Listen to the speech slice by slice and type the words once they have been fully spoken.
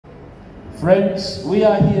Friends, we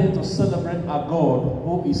are here to celebrate a God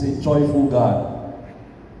who is a joyful God.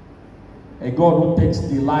 A God who takes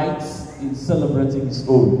delight in celebrating his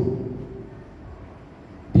own.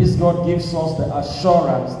 This God gives us the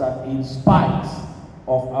assurance that in spite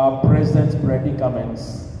of our present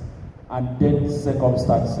predicaments and dead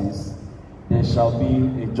circumstances, there shall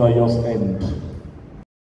be a joyous end.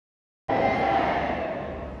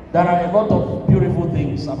 There are a lot of beautiful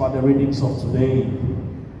things about the readings of today.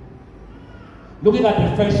 Looking at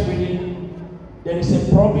the first reading, there is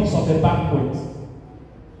a promise of a banquet.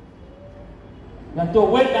 And so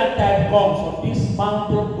when that time comes, on this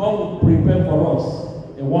mountain, God will prepare for us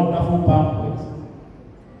a wonderful banquet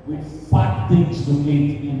with fat things to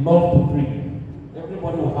eat, enough to drink.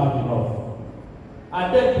 Everybody will have enough.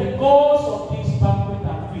 And then because of this banquet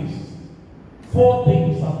and feast, 4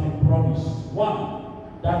 things have been promised.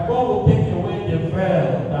 1, that God will take away the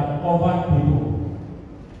veil that covered people.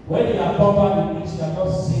 When you are covered, it means you are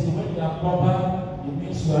not seen. When you are covered, it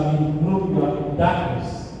means you are in gloom, you are in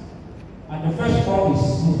darkness. And the first promise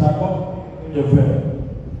is that God will take the veil.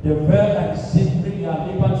 The veil that is hindering your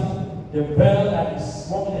liberty, the veil that is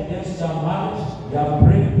working against your marriage, your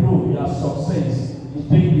breakthrough, your success, is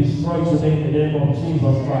being destroyed today in the name of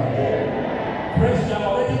Jesus Christ. Friends, you have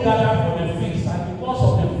already gathered for the feast, and because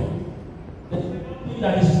of the thing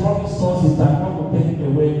that is promised us is that God will take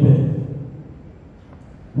away death.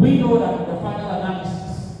 We know that in the final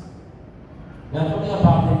analysis, they are talking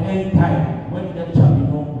about the end time when death shall be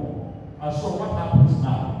no more. And so what happens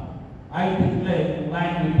now? I declare in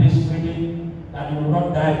line with this reading that you will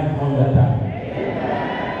not die before your time.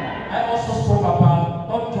 I also spoke about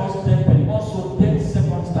not just death, but also death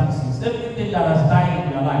circumstances. Everything that has died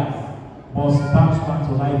in your life must bounce back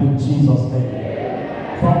to life in Jesus'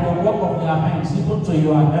 name. From the work of your hands, even to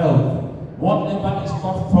your health, whatever is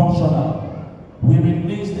not functional, we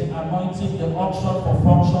release the anointing, the unction for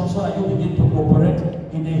function, so that you begin to operate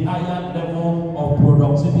in a higher level of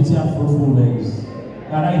productivity and fruitfulness.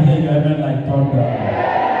 Can I hear you amen like thunder?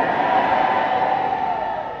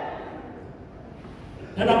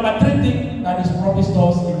 The number 3 thing that is promised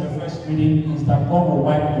us in the first reading is that God will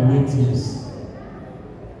wipe away tears.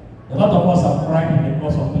 A lot of us have cried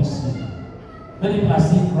because of this sin. Many people are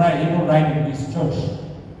still crying, even right in this church.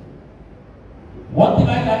 One thing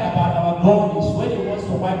I like about our God is when he wants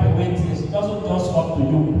to wipe away tears, he doesn't just come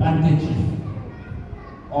to you with handkerchief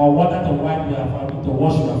or water to wipe to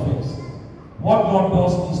wash your face. What God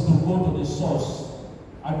does is to go to the source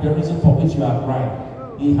and the reason for which you are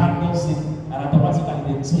crying. He handles it and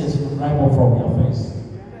automatically the tears will dry up from your face.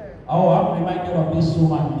 Oh, I'm reminded of this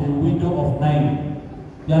woman, the widow of Nain.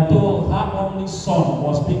 They are told her only son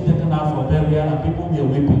was being taken out for burial and people were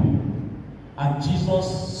weeping. And Jesus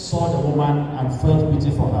saw the woman and felt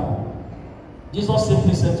pity for her. Jesus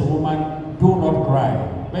simply said to the woman, do not cry.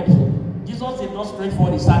 But Jesus did not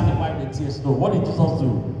straightforward his hand to wipe the tears. No, what did Jesus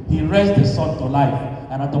do? He raised the son to life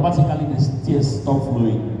and automatically the tears stopped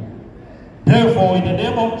flowing. Therefore, in the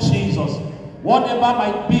name of Jesus, whatever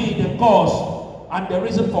might be the cause and the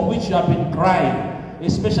reason for which you have been crying,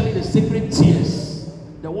 especially the secret tears,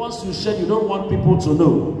 the ones you shed you don't want people to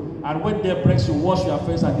know, and when day breaks you wash your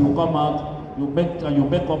face and you come out, you make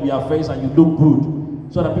up your face and you look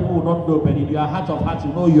good, so that people will not know, but in your heart of hearts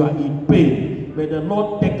you know you are in pain. May the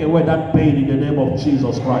Lord take away that pain in the name of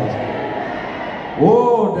Jesus Christ.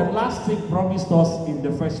 Oh, the last thing promised us in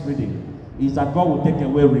the first reading is that God will take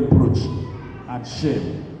away reproach and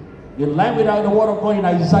shame. In line with the word of God in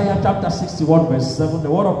Isaiah chapter 61 verse 7,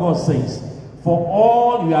 the word of God says, for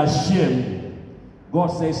all your shame, God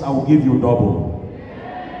says, I will give you double.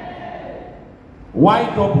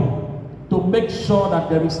 Why double? To make sure that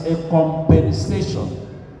there is a compensation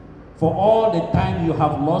for all the time you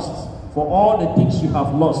have lost, for all the things you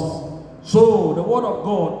have lost. So the word of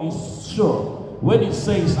God is sure when it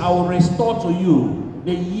says, I will restore to you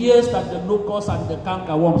the years that the locusts and the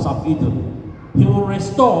cankerworms have eaten. He will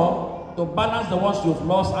restore to balance the ones you've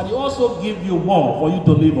lost, and he also give you more for you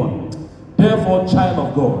to live on. Therefore, child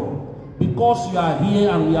of God, because you are here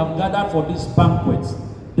and we have gathered for this banquet,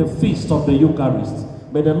 the feast of the Eucharist,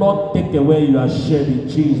 may the Lord take away your shame in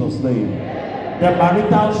Jesus' name. The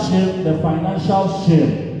marital shame, the financial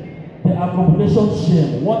shame, the accommodation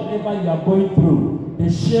shame, whatever you are going through,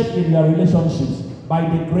 the shame in your relationships, by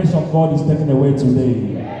the grace of God is taken away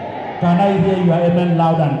today. Can I hear your amen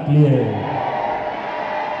loud and clear?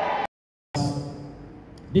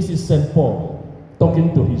 This is St. Paul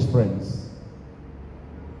talking to his friends.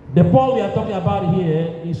 The Paul we are talking about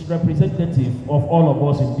here is representative of all of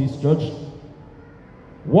us in this church.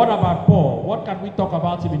 What about Paul? What can we talk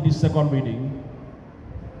about him in this second reading?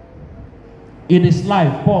 In his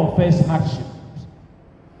life, Paul faced hardships.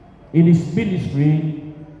 In his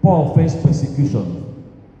ministry, Paul faced persecution.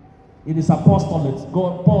 In his apostolate,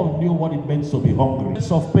 Paul knew what it meant to be hungry. In the midst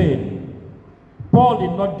of pain, Paul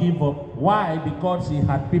did not give up. Why? Because he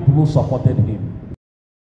had people who supported him.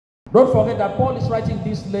 Don't forget that Paul is writing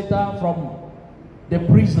this letter from the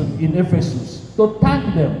prison in Ephesus to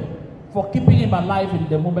thank them for keeping him alive in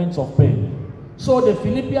the moments of pain. So the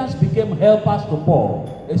Philippians became helpers to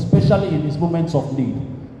Paul, especially in his moments of need.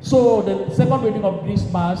 So the second reading of this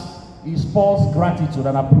Mass is Paul's gratitude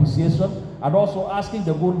and appreciation, and also asking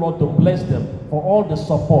the good Lord to bless them for all the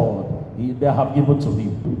support they have given to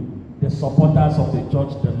him. The supporters of the church,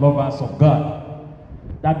 the lovers of God,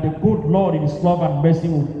 that the good Lord in his love and mercy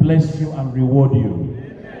will bless you and reward you.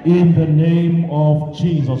 In the name of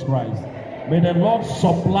Jesus Christ. May the Lord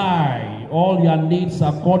supply all your needs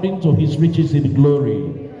according to his riches in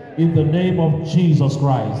glory. In the name of Jesus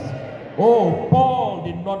Christ. Oh, Paul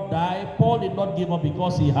did not die. Paul did not give up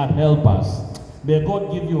because he had helpers. May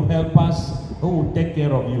God give you helpers who will take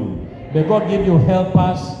care of you. May God give you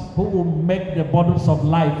helpers who will make the burdens of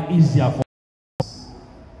life easier for us.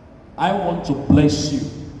 I want to bless you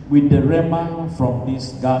with the rhema from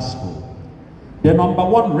this gospel. The number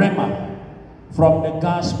one rhema from the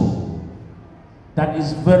gospel that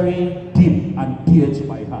is very deep and dear to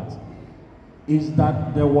my heart is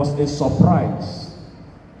that there was a surprise.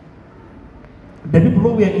 The people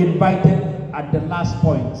who were invited at the last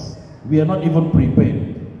point were not even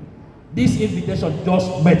prepared. This invitation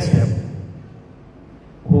just met them.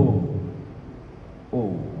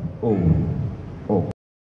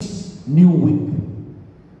 New week,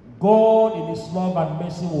 God in his love and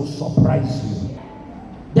mercy will surprise you.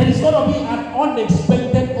 There is going to be an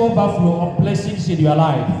unexpected overflow of blessings in your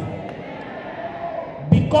life.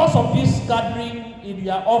 Because of this gathering in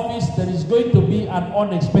your office, there is going to be an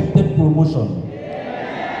unexpected promotion.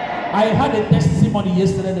 I had a testimony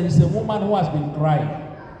yesterday. There is a woman who has been crying.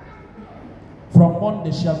 From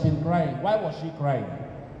Monday, she has been crying. Why was she crying?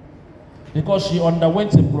 Because she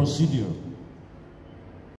underwent a procedure.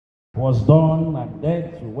 Was done, and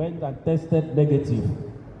then she went and tested negative.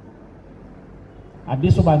 And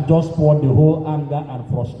this woman just poured the whole anger and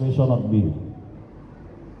frustration on me.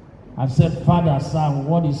 And said, Father, Sam,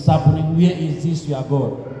 what is happening? Where is this, your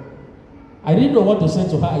God? I didn't know what to say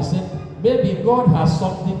to her. I said, maybe God has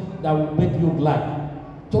something that will make you glad.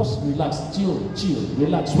 Just relax, chill,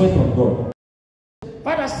 relax, wait on God.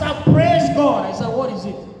 Father, Sam, praise God. I said, what is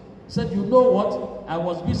it? He said, you know what? I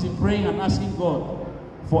was busy praying and asking God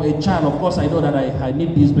for a child. Of course, I know that I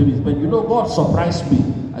need these babies. But you know, God surprised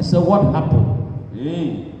me. I said, what happened?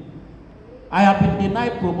 Hey. I have been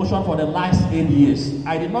denied promotion for the last 8 years.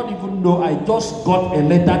 I did not even know. I just got a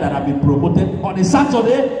letter that I've been promoted on a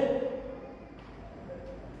Saturday.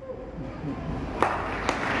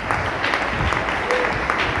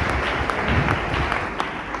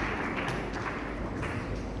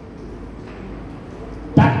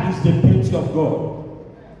 That is the beauty of God.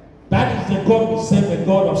 That is the God we serve, a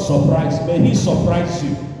God of surprise. May he surprise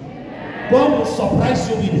you. God will surprise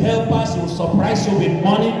you with helpers. He will surprise you with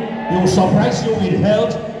money. He will surprise you with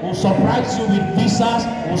health. He will surprise you with visas.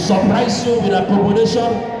 He will surprise you with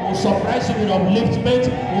accommodation. He will surprise you with upliftment.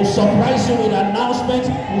 He will surprise you with announcement.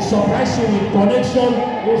 He will surprise you with connection.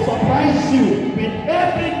 He will surprise you with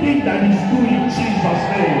everything that is good in Jesus'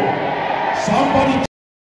 name. Somebody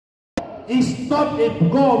is not a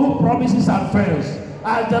God who promises and fails.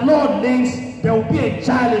 As the Lord lives, there will be a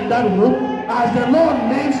child in that room. As the Lord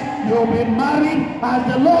lives, you will be married.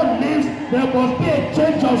 As the Lord lives, there must be a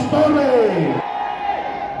change of story.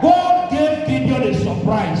 God gave Gideon a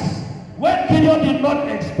surprise. When Gideon did not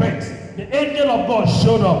expect, the angel of God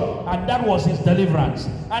showed up, and that was his deliverance.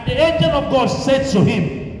 And the angel of God said to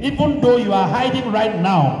him, even though you are hiding right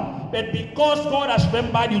now, but because God has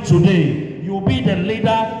remembered you today, you will be the leader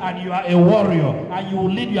and you are a warrior and you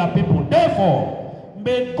will lead your people. Therefore,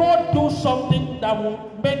 may God do something that will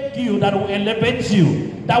make you, that will elevate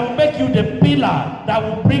you, that will make you the pillar that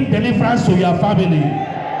will bring deliverance to your family.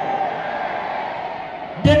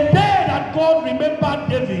 The day that God remembered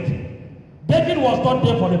David was not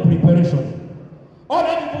there for the preparation.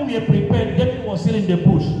 Other people were prepared. David was still in the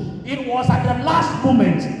bush. It was at the last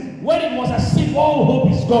moment, when it was as if all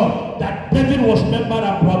hope is gone, that David was remembered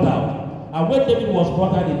and brought out. And when David was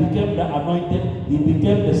brought out, he became the anointed, he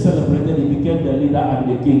became the celebrated, he became the leader and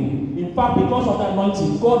the king. In fact, because of that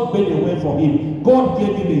anointing, God made a way for him. God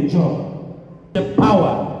gave him a job, the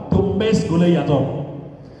power to mess Goliath up.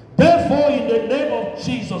 Therefore, in the name of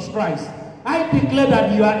Jesus Christ, I declare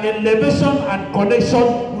that your elevation and connection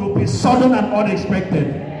will be sudden and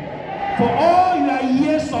unexpected. For all your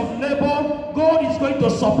years of labor, God to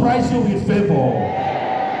surprise you with favor.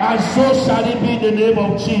 And so shall it be in the name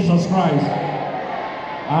of Jesus Christ.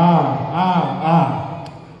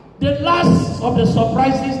 The last of the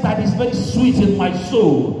surprises that is very sweet in my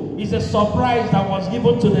soul is a surprise that was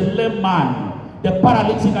given to the lame man, the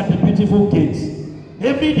paralytic at the beautiful gates.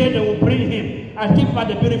 Every day they will bring him and keep him at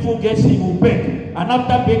the beautiful gates. He will beg, and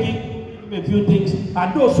after begging, give him a few things,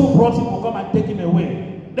 and those who brought him will come and take him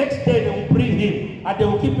away. Next day they will bring him and they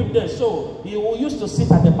will keep him there. So he will used to sit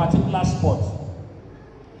at a particular spot.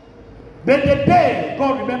 But the day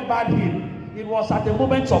God remembered him, it was at the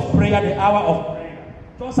moment of prayer, the hour of prayer.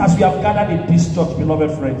 Just as we have gathered in this church,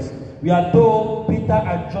 beloved friends, we are told Peter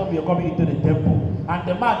and John were coming into the temple, and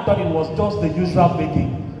the man thought it was just the usual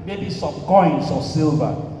begging, maybe some coins or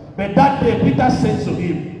silver. But that day Peter said to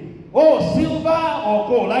him, "Oh, silver or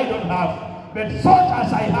gold I don't have, but such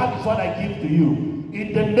as I have is what I give to you.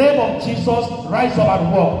 In the name of Jesus, rise up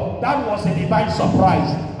and walk." That was a divine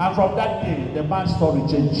surprise. And from that day, the man's story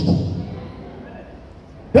changed.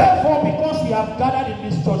 Therefore, because we have gathered in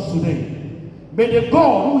this church today, may the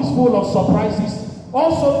God who is full of surprises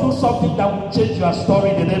also do something that will change your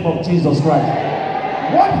story in the name of Jesus Christ.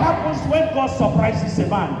 What happens when God surprises a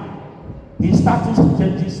man? His status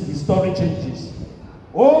changes, his story changes.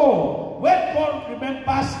 Oh, when God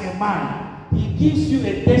remembers a man, he gives you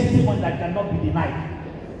a testimony that cannot be denied.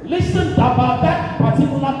 Listen about that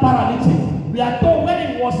particular paralytic. We are told when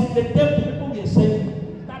he was in the temple, people were saying,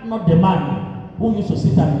 "Is that not the man who used to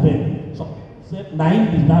sit and beg?" Some people said, "Naim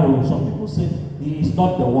Dinaro." Some people said, "He is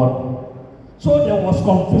not the one." So there was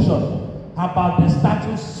confusion about the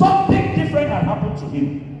status. Something different had happened to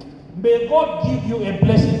him. May God give you a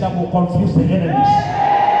blessing that will confuse the enemies.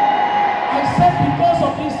 I said, because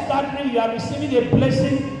of this gathering, you are receiving a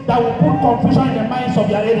blessing that will put confusion in the minds of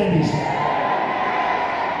your enemies.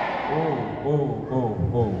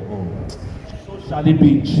 So shall it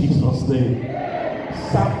be in Jesus' name.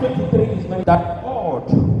 Psalm 23 is like that God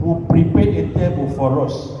will prepare a table for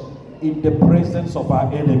us in the presence of our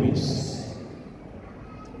enemies.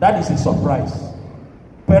 That is a surprise.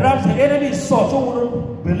 Perhaps the enemy saw, so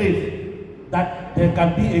wouldn't believe that there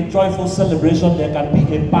can be a joyful celebration, there can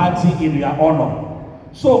be a party in your honor.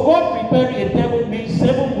 So God preparing a table means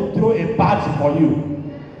heaven will throw a party for you.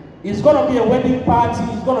 It's going to be a wedding party,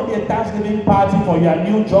 it's going to be a Thanksgiving party for your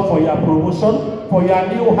new job, for your promotion, for your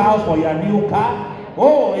new house, for your new car.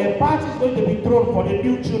 Oh, a party is going to be thrown for the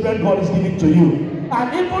new children God is giving to you.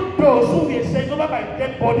 And even those who may say, "Over my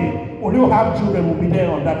dead body, will you have children?" will be there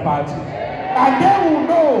on that party. And they will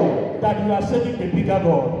know that you are serving the bigger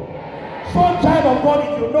God. So, child of God,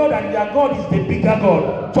 if you know that your God is the bigger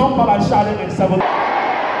God, jump up and shout it in 7.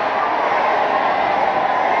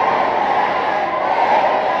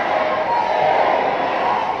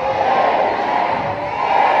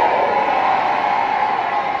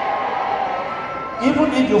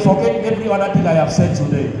 Even if you forget every other thing I have said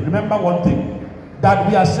today, remember one thing, that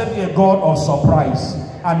we are serving a God of surprise,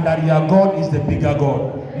 and that your God is the bigger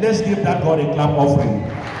God. Let's give that God a clap offering.